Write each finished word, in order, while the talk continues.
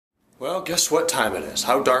Well, guess what time it is?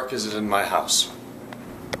 How dark is it in my house?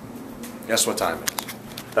 Guess what time it is?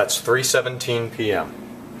 That's 3:17 p.m.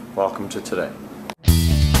 Welcome to today.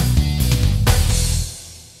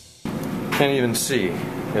 Can't even see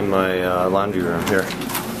in my laundry room here.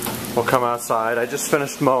 We'll come outside. I just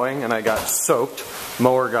finished mowing and I got soaked.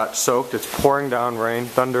 Mower got soaked. It's pouring down rain,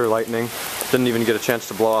 thunder, lightning. Didn't even get a chance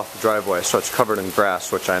to blow off the driveway, so it's covered in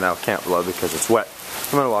grass, which I now can't blow because it's wet.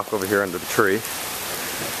 I'm gonna walk over here under the tree.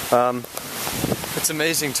 It's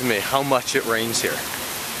amazing to me how much it rains here.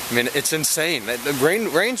 I mean, it's insane. The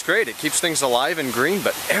rain's great. It keeps things alive and green,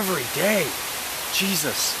 but every day,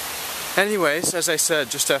 Jesus. Anyways, as I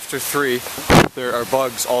said, just after 3, there are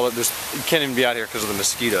bugs all that. You can't even be out here because of the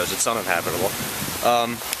mosquitoes. It's uninhabitable.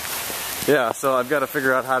 Yeah, so I've got to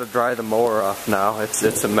figure out how to dry the mower off now.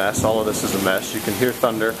 It's a mess. All of this is a mess. You can hear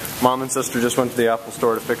thunder. Mom and sister just went to the Apple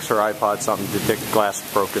store to fix her iPod. Something to take the glass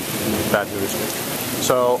broken. Bad news.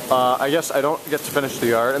 So I guess I don't get to finish the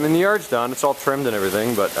yard. I mean, the yard's done. It's all trimmed and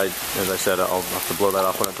everything, but as I said, I'll have to blow that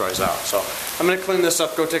off when it dries out. So I'm going to clean this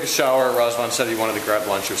up, go take a shower. Razvan said he wanted to grab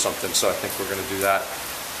lunch or something, so I think we're going to do that.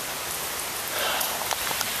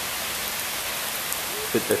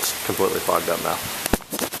 It's completely fogged up now.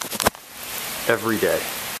 Every day.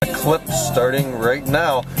 Clip starting right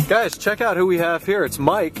now. Guys, check out who we have here. It's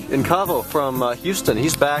Mike in Cavo from Houston.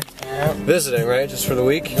 He's back visiting, right? Just for the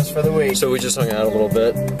week? Just for the week. So we just hung out a little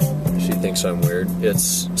bit. She thinks I'm weird.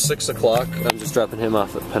 It's 6 o'clock. I'm just dropping him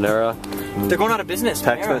off at Panera. They're going out of business.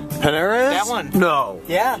 Panera. Panera is? That one. No.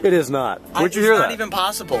 Yeah. It is not. Where'd you hear that? It's not even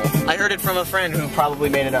possible. I heard it from a friend who probably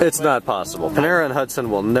made it up. It's not possible. Panera and Hudson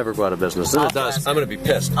will never go out of business. If it does, I'm gonna be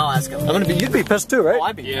pissed. I'll ask him. You'd be pissed too, right? Oh,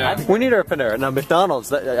 I'd be. Yeah. We need our Panera. Now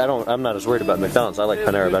McDonald's, I'm not as worried about McDonald's. I like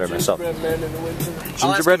Panera better myself.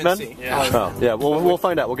 Gingerbread men? Yeah. Oh, yeah. We'll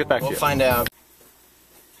find out. We'll get back to you. We'll find out.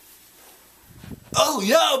 Oh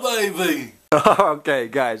yeah, baby! Okay,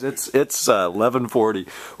 guys, it's 11:40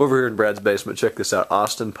 over here in Brad's basement. Check this out.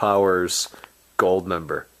 Austin Powers Gold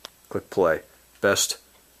member. Click play. Best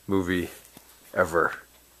movie ever.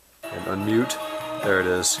 And unmute. There it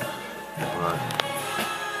is. Come on.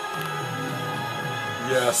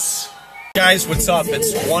 Yes. Guys, what's up?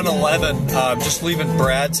 It's 1:11. Just leaving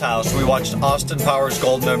Brad's house. We watched Austin Powers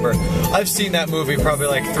Gold member. I've seen that movie probably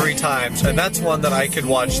like 3 times, and that's one that I could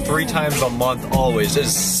watch 3 times a month always.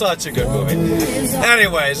 It's such a good movie.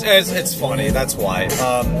 Anyways, it's funny. That's why.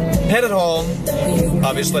 Headed home.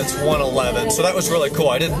 Obviously, it's 1:11, so that was really cool.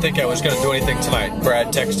 I didn't think I was going to do anything tonight.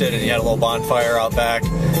 Brad texted, and he had a little bonfire out back.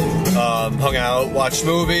 Hung out, watched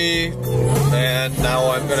movie, and now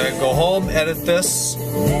I'm gonna go home, edit this.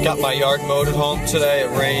 Got my yard mowed at home today.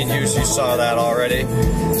 It rained, you saw that already.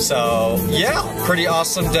 So yeah, pretty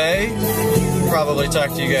awesome day. Probably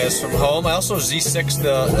talk to you guys from home. I also Z6'd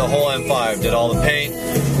the whole M5, did all the paint,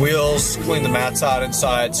 wheels, cleaned the mats out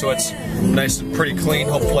inside, so it's nice and pretty clean.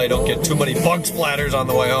 Hopefully I don't get too many bug splatters on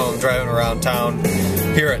the way home. Driving around town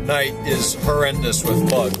here at night is horrendous with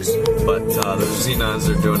bugs, but the Xenons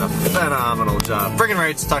are doing a phenomenal job. Friggin'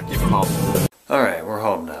 rates, talk to you from home. Alright, we're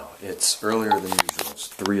home now. It's earlier than usual. It's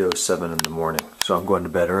 3:07 in the morning, so I'm going to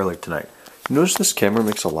bed early tonight. You notice this camera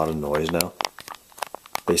makes a lot of noise now?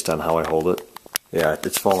 Based on how I hold it? Yeah,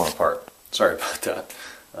 it's falling apart. Sorry about that.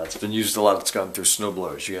 It's been used a lot. It's gone through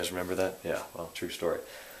snowblowers. You guys remember that? Yeah, well, true story.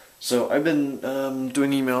 So I've been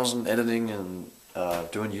doing emails and editing and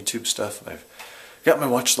doing YouTube stuff. I've got my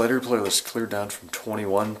watch later playlist cleared down from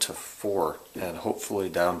 21 to 4 and hopefully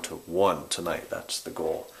down to 1 tonight. That's the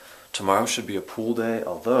goal. Tomorrow should be a pool day,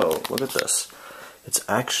 although, look at this. It's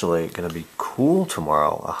actually going to be cool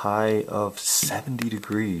tomorrow. A high of 70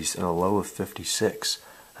 degrees and a low of 56.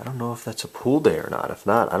 I don't know if that's a pool day or not. If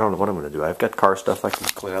not, I don't know what I'm going to do. I've got car stuff. I can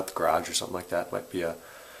clean out the garage or something like that. Might be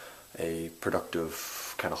a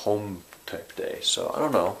productive kind of home type day. So I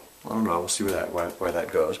don't know. We'll see where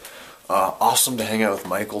that goes. Awesome to hang out with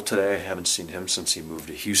Michael today. I haven't seen him since he moved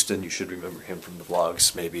to Houston. You should remember him from the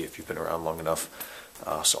vlogs, maybe, if you've been around long enough.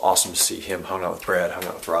 So awesome to see him. Hung out with Brad, hung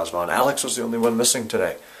out with Razvan. Alex was the only one missing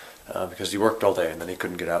today because he worked all day and then he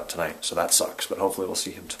couldn't get out tonight. So that sucks, but hopefully we'll see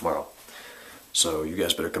him tomorrow. So you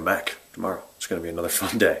guys better come back tomorrow. It's going to be another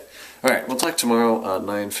fun day. Alright, we'll talk tomorrow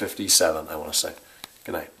 9:57, I want to say.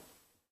 Good night.